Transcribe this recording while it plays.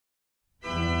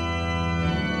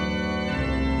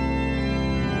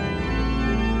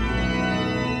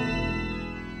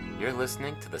You're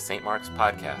listening to the St. Mark's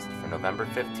Podcast for November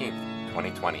 15th,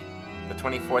 2020, the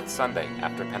 24th Sunday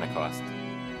after Pentecost.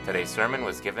 Today's sermon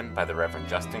was given by the Reverend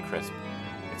Justin Crisp.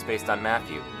 It's based on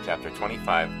Matthew chapter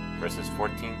 25, verses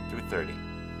 14 through 30.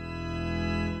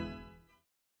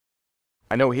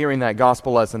 I know hearing that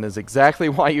gospel lesson is exactly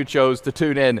why you chose to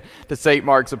tune in to St.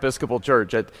 Mark's Episcopal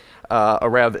Church at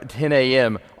around 10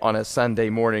 a.m. on a Sunday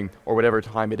morning or whatever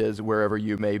time it is, wherever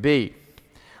you may be.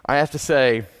 I have to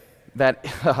say that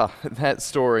that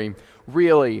story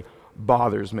really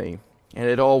bothers me, and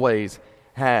it always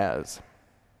has.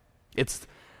 It's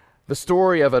the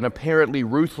story of an apparently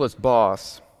ruthless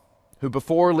boss who,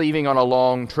 before leaving on a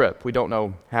long trip, we don't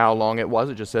know how long it was,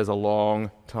 it just says a long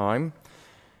time,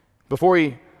 before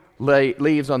he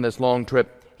leaves on this long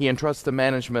trip, he entrusts the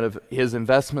management of his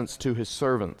investments to his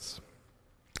servants,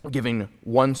 giving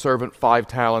one servant 5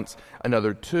 talents,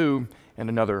 another 2, and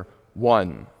another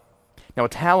 1. Now, a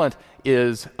talent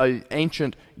is an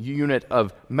ancient unit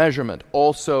of measurement,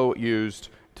 also used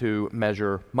to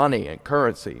measure money and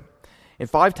currency. And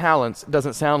 5 talents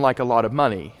doesn't sound like a lot of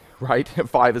money, right?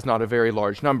 5 is not a very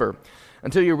large number,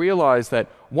 until you realize that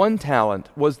 1 talent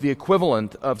was the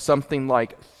equivalent of something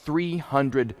like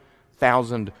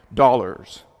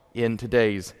 $300,000 in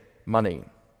today's money,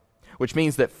 which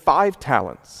means that 5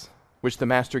 talents, which the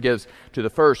master gives to the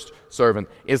first servant,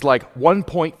 is like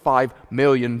 $1.5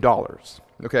 million.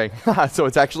 Okay, so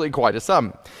it's actually quite a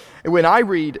sum. And when I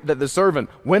read that the servant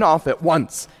went off at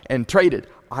once and traded,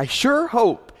 I sure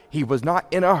hope he was not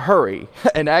in a hurry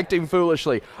and acting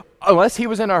foolishly, unless he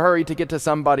was in a hurry to get to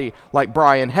somebody like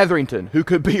Brian Hetherington, who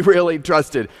could be really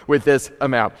trusted with this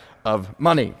amount of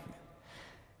money.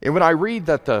 And when I read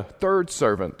that the third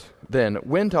servant then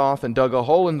went off and dug a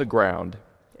hole in the ground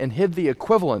and hid the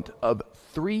equivalent of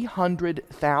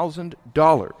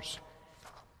 $300,000,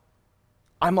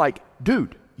 I'm like,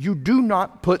 dude, you do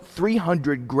not put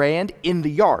 $300,000 in the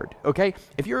yard, okay?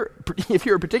 If you're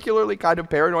a particularly kind of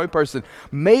paranoid person,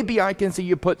 maybe I can see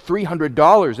you put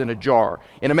 $300 in a jar,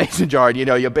 in a mason jar, and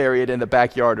you bury it in the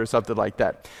backyard or something like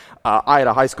that. I had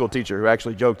a high school teacher who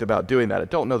actually joked about doing that. I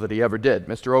don't know that he ever did.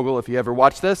 Mr. Ogle, if you ever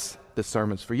watch this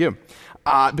sermon's for you.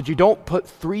 But you don't put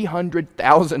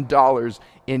 $300,000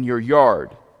 in your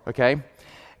yard, okay?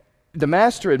 The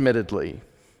master, admittedly,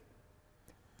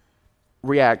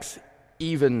 reacts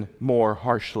even more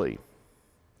harshly.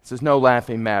 This is no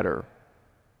laughing matter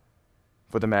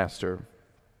for the master.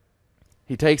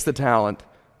 He takes the talent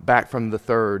back from the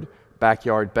third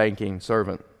backyard banking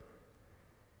servant,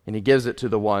 and he gives it to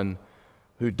the one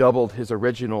who doubled his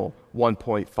original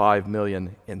 $1.5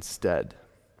 million instead.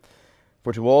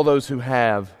 For to all those who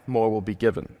have, more will be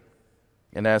given.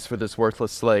 And as for this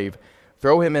worthless slave,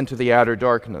 throw him into the outer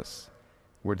darkness,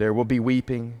 where there will be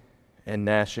weeping and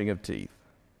gnashing of teeth.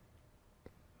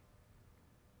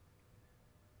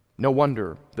 No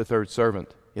wonder the third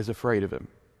servant is afraid of him.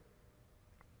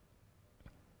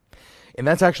 And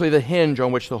that's actually the hinge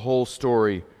on which the whole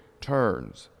story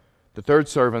turns. The third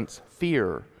servant's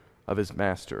fear of his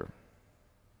master.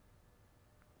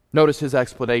 Notice his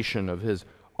explanation of his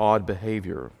odd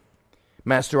behavior.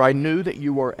 Master, I knew that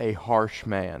you were a harsh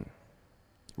man,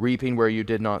 reaping where you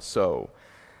did not sow.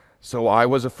 So I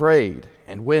was afraid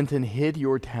and went and hid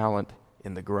your talent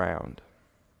in the ground.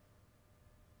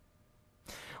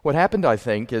 What happened, I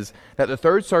think, is that the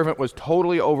third servant was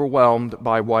totally overwhelmed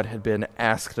by what had been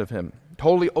asked of him,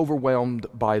 totally overwhelmed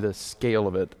by the scale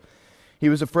of it. He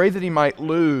was afraid that he might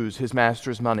lose his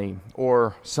master's money,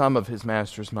 or some of his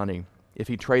master's money, if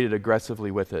he traded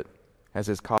aggressively with it, as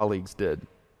his colleagues did.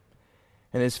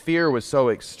 And his fear was so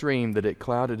extreme that it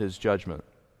clouded his judgment.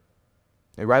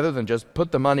 And rather than just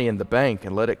put the money in the bank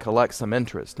and let it collect some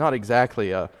interest, not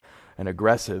exactly an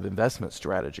aggressive investment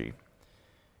strategy,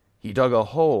 he dug a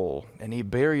hole and he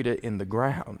buried it in the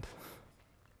ground.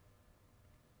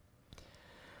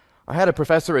 I had a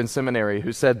professor in seminary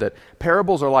who said that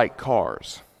parables are like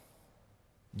cars.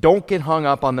 Don't get hung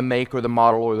up on the make or the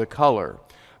model or the color.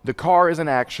 The car isn't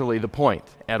actually the point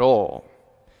at all.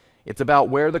 It's about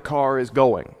where the car is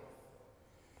going.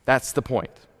 That's the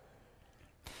point.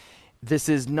 This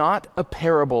is not a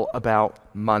parable about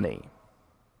money.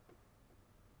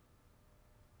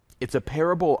 It's a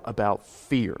parable about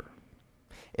fear,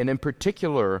 and in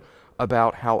particular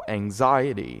about how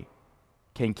anxiety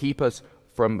can keep us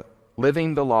from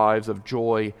living the lives of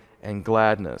joy and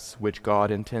gladness which God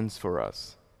intends for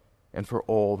us and for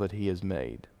all that He has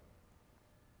made.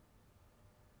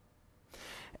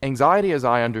 Anxiety, as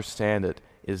I understand it,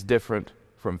 is different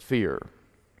from fear.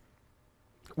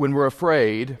 When we're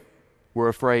afraid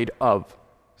of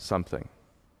something.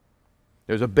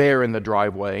 There's a bear in the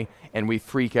driveway, and we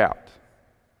freak out.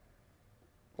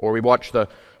 Or we watch the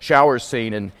shower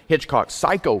scene in Hitchcock's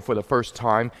Psycho for the first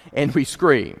time and we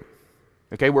scream.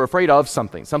 Okay, we're afraid of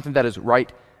something that is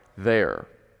right there.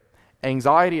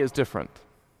 Anxiety is different.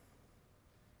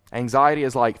 Anxiety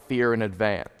is like fear in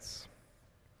advance.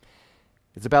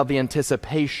 It's about the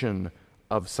anticipation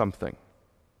of something.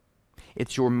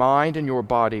 It's your mind and your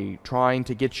body trying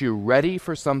to get you ready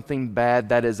for something bad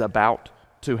that is about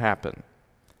to happen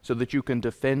so that you can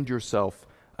defend yourself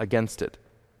against it.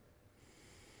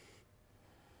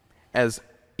 As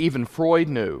even Freud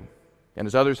knew, and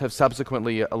as others have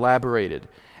subsequently elaborated,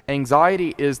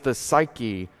 anxiety is the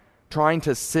psyche trying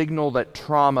to signal that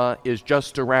trauma is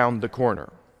just around the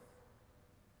corner.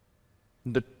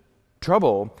 The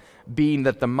trouble being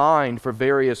that the mind, for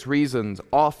various reasons,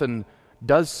 often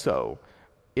does so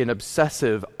in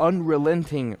obsessive,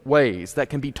 unrelenting ways that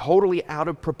can be totally out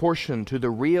of proportion to the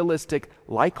realistic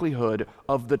likelihood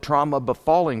of the trauma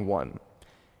befalling one,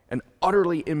 and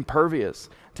utterly impervious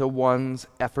to one's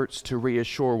efforts to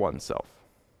reassure oneself.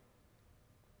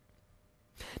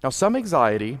 Now, some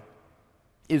anxiety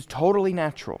is totally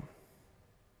natural,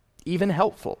 even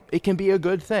helpful. It can be a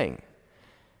good thing.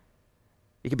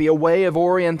 It can be a way of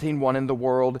orienting one in the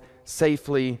world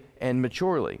safely and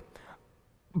maturely.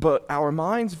 But our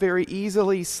minds very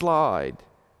easily slide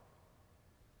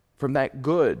from that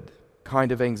good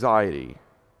kind of anxiety,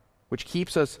 which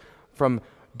keeps us from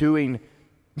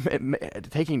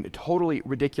taking totally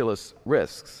ridiculous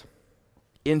risks,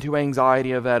 into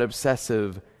anxiety of that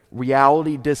obsessive,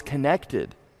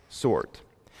 reality-disconnected sort,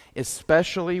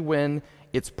 especially when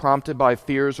it's prompted by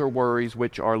fears or worries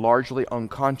which are largely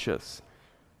unconscious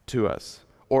to us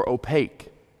or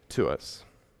opaque to us,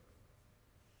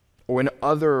 or when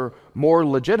other more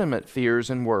legitimate fears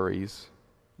and worries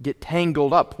get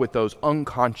tangled up with those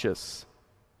unconscious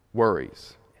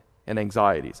worries and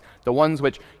anxieties, the ones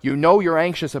which you know you're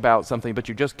anxious about something, but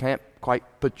you just can't quite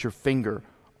put your finger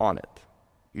on it.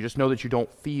 You just know that you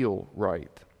don't feel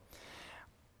right.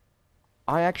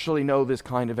 I actually know this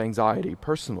kind of anxiety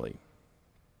personally.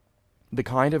 The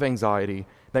kind of anxiety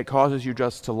that causes you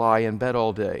just to lie in bed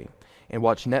all day and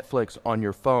watch Netflix on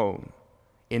your phone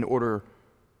in order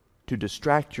to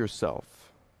distract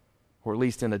yourself, or at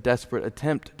least in a desperate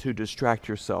attempt to distract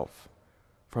yourself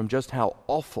from just how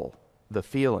awful the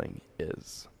feeling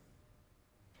is.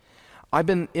 I've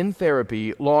been in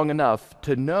therapy long enough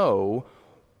to know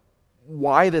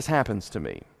why this happens to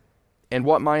me and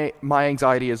what my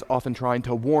anxiety is often trying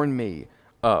to warn me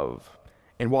of,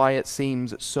 and why it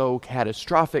seems so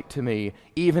catastrophic to me,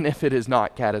 even if it is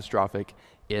not catastrophic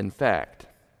in fact.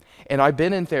 And I've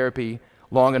been in therapy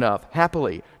long enough,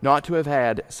 happily, not to have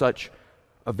had such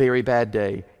a very bad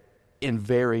day in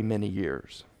very many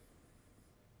years.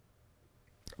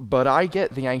 But I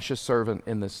get the anxious servant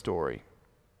in this story.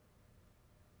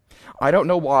 I don't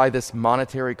know why this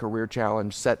monetary career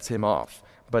challenge sets him off,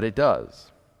 but it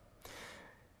does.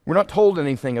 We're not told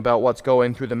anything about what's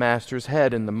going through the master's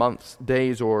head in the months,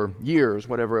 days, or years,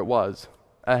 whatever it was,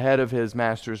 ahead of his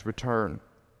master's return.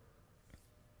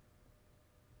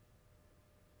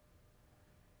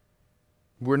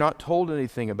 We're not told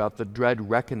anything about the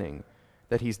dread reckoning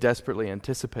that he's desperately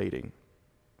anticipating.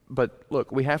 But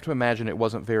look, we have to imagine it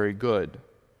wasn't very good,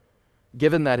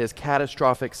 given that his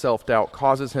catastrophic self-doubt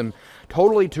causes him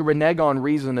totally to renege on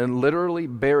reason and literally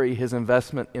bury his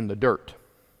investment in the dirt.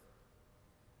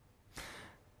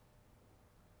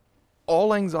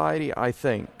 All anxiety, I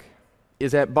think,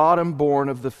 is at bottom born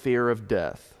of the fear of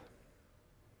death,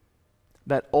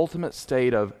 that ultimate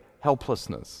state of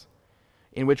helplessness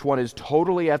in which one is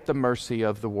totally at the mercy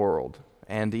of the world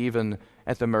and even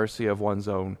at the mercy of one's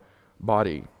own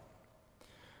body.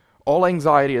 All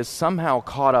anxiety is somehow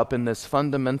caught up in this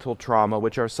fundamental trauma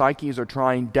which our psyches are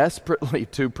trying desperately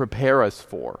to prepare us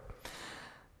for.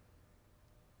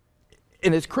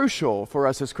 And it's crucial for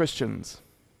us as Christians,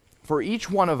 for each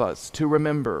one of us to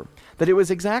remember that it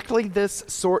was exactly this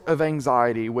sort of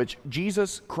anxiety which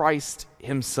Jesus Christ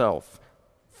himself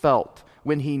felt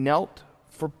when he knelt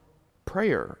for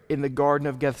prayer in the Garden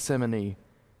of Gethsemane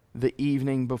the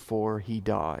evening before he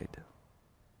died.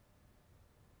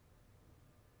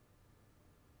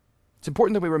 It's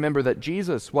important that we remember that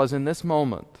Jesus was in this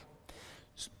moment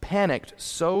panicked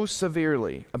so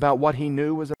severely about what he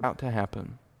knew was about to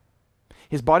happen.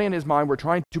 His body and his mind were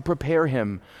trying to prepare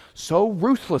him so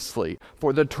ruthlessly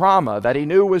for the trauma that he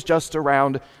knew was just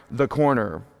around the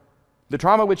corner. The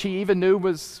trauma which he even knew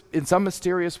was, in some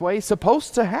mysterious way,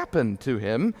 supposed to happen to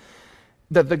him,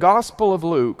 that the Gospel of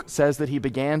Luke says that he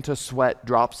began to sweat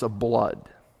drops of blood.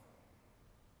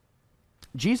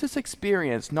 Jesus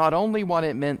experienced not only what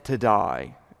it meant to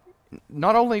die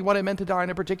not only what it meant to die in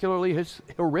a particularly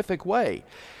horrific way,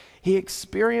 he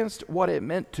experienced what it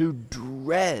meant to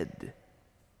dread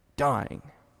dying.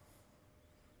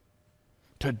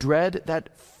 To dread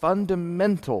that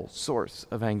fundamental source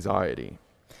of anxiety.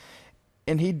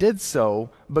 And he did so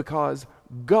because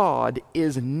God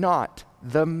is not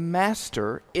the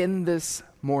master in this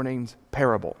morning's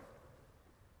parable.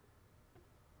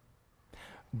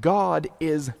 God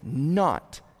is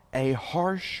not a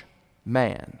harsh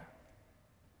man.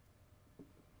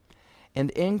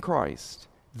 And in Christ,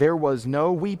 there was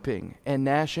no weeping and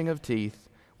gnashing of teeth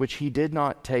which he did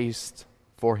not taste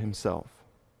for himself,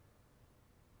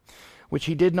 which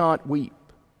he did not weep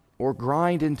or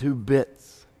grind into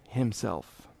bits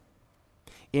himself,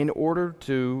 in order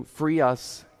to free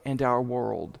us and our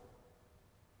world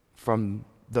from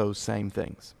those same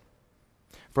things,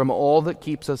 from all that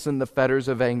keeps us in the fetters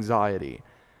of anxiety,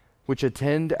 which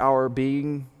attend our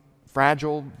being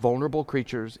fragile, vulnerable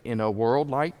creatures in a world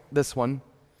like this one,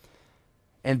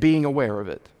 and being aware of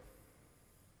it.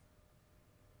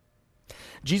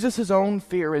 Jesus' own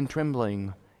fear and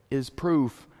trembling is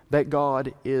proof that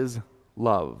God is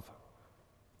love,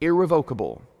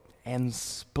 irrevocable and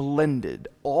splendid,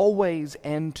 always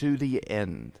and to the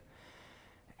end.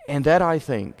 And that, I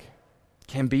think,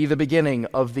 can be the beginning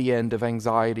of the end of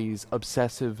anxiety's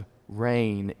obsessive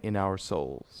reign in our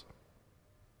souls.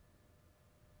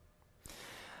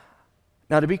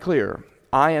 Now, to be clear,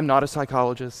 I am not a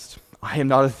psychologist. I am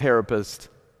not a therapist.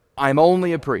 I'm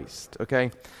only a priest,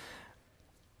 okay?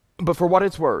 But for what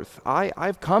it's worth,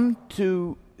 I've come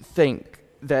to think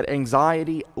that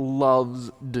anxiety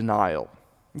loves denial.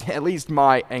 At least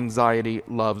my anxiety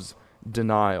loves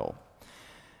denial.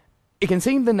 It can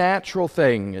seem the natural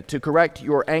thing to correct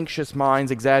your anxious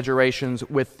mind's exaggerations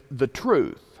with the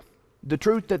truth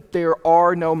that there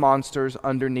are no monsters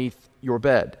underneath your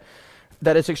bed,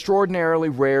 that it's extraordinarily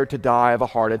rare to die of a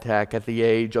heart attack at the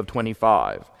age of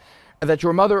 25, and that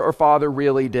your mother or father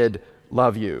really did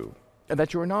love you, and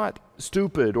that you're not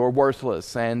stupid or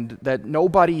worthless, and that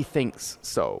nobody thinks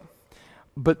so.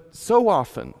 But so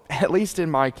often, at least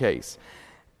in my case,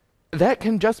 that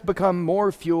can just become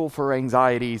more fuel for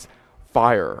anxiety's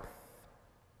fire.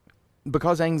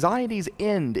 Because anxiety's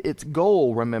end, its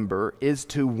goal, remember, is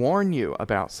to warn you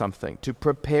about something, to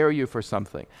prepare you for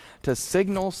something, to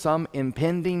signal some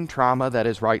impending trauma that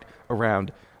is right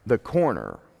around the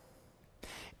corner.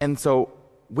 And so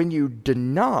when you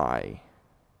deny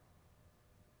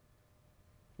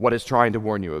what it's trying to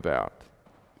warn you about,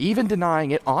 even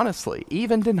denying it honestly,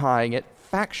 even denying it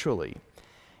factually,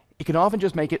 it can often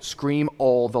just make it scream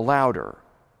all the louder.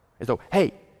 As though,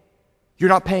 hey, you're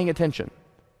not paying attention.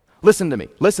 Listen to me,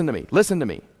 listen to me, listen to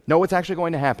me. Know what's actually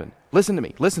going to happen. Listen to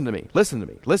me, listen to me, listen to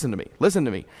me, listen to me, listen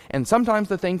to me. And sometimes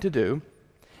the thing to do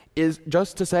is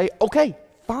just to say, okay,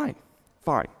 fine.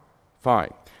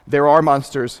 There are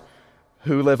monsters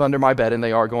who live under my bed and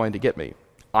they are going to get me.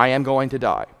 I am going to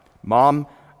die. Mom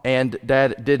and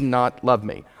Dad did not love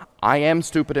me. I am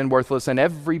stupid and worthless, and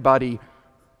everybody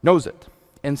knows it.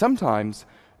 And sometimes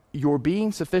your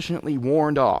being sufficiently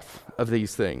warned off of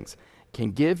these things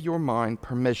can give your mind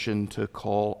permission to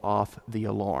call off the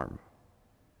alarm.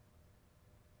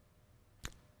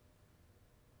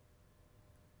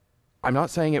 I'm not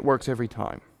saying it works every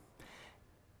time.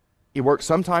 It works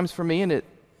sometimes for me, and it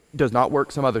does not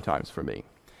work some other times for me.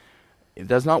 It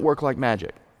does not work like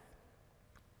magic.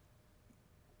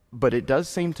 But it does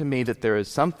seem to me that there is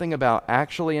something about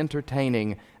actually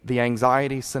entertaining the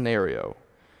anxiety scenario,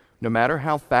 no matter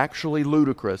how factually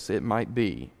ludicrous it might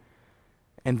be,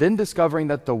 and then discovering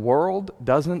that the world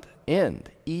doesn't end,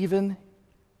 even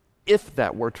if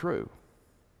that were true.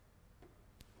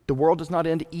 The world does not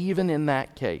end even in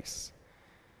that case.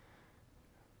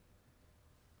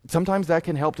 Sometimes that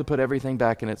can help to put everything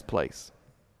back in its place.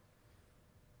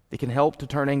 It can help to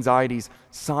turn anxiety's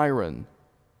siren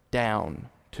down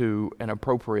to an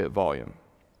appropriate volume.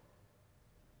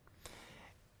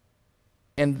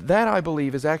 And that, I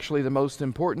believe, is actually the most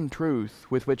important truth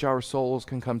with which our souls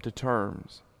can come to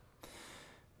terms.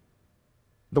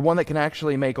 The one that can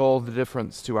actually make all the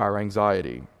difference to our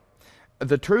anxiety.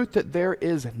 The truth that there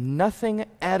is nothing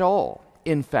at all,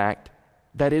 in fact,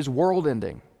 that is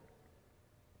world-ending.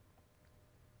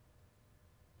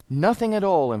 Nothing at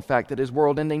all, in fact, that is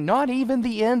world-ending, not even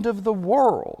the end of the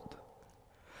world.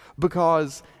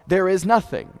 Because there is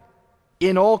nothing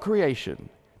in all creation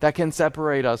that can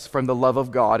separate us from the love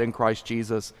of God in Christ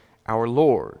Jesus our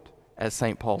Lord, as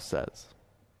St. Paul says.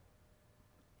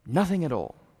 Nothing at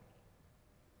all.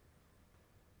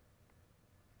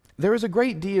 There is a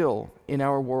great deal in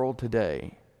our world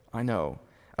today, I know,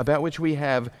 about which we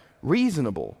have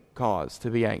reasonable cause to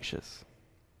be anxious.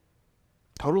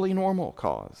 Totally normal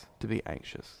cause to be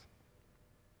anxious.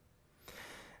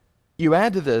 You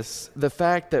add to this the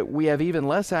fact that we have even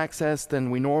less access than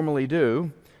we normally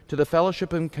do to the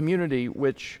fellowship and community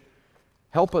which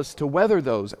help us to weather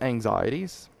those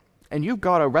anxieties, and you've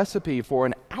got a recipe for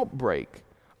an outbreak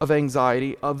of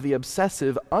anxiety of the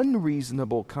obsessive,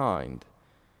 unreasonable kind,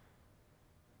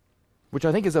 which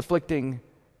I think is afflicting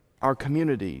our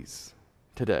communities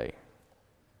today.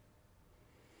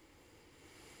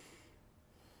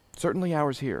 Certainly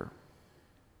ours here.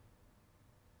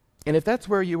 And if that's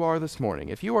where you are this morning,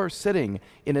 if you are sitting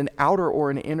in an outer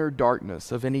or an inner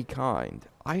darkness of any kind,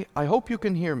 I hope you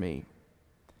can hear me.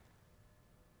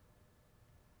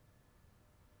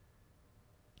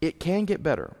 It can get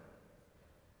better.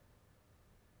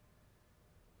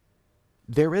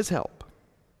 There is help.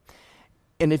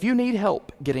 And if you need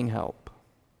help getting help,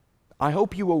 I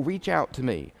hope you will reach out to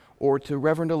me or to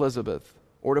Reverend Elizabeth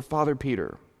or to Father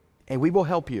Peter, and we will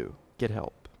help you get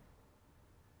help.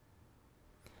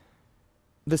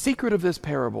 The secret of this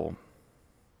parable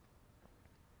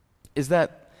is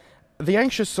that the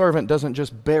anxious servant doesn't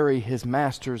just bury his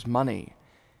master's money,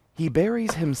 he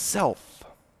buries himself.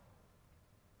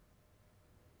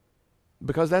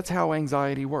 Because that's how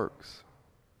anxiety works.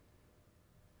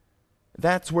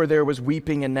 That's where there was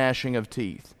weeping and gnashing of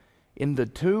teeth, in the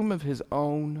tomb of his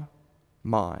own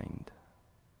mind.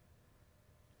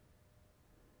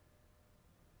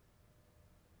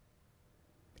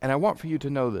 And I want for you to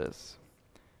know this.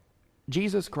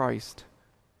 Jesus Christ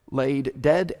laid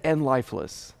dead and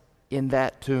lifeless in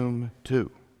that tomb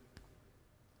too.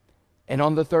 And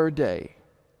on the third day,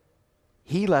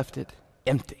 he left it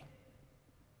empty.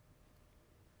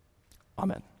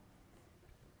 Amen.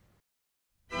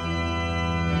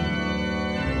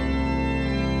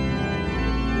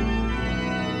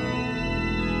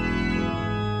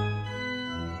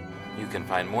 You can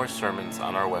find more sermons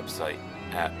on our website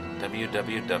at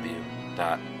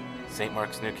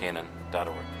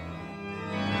www.stmarksnewcanaan.org.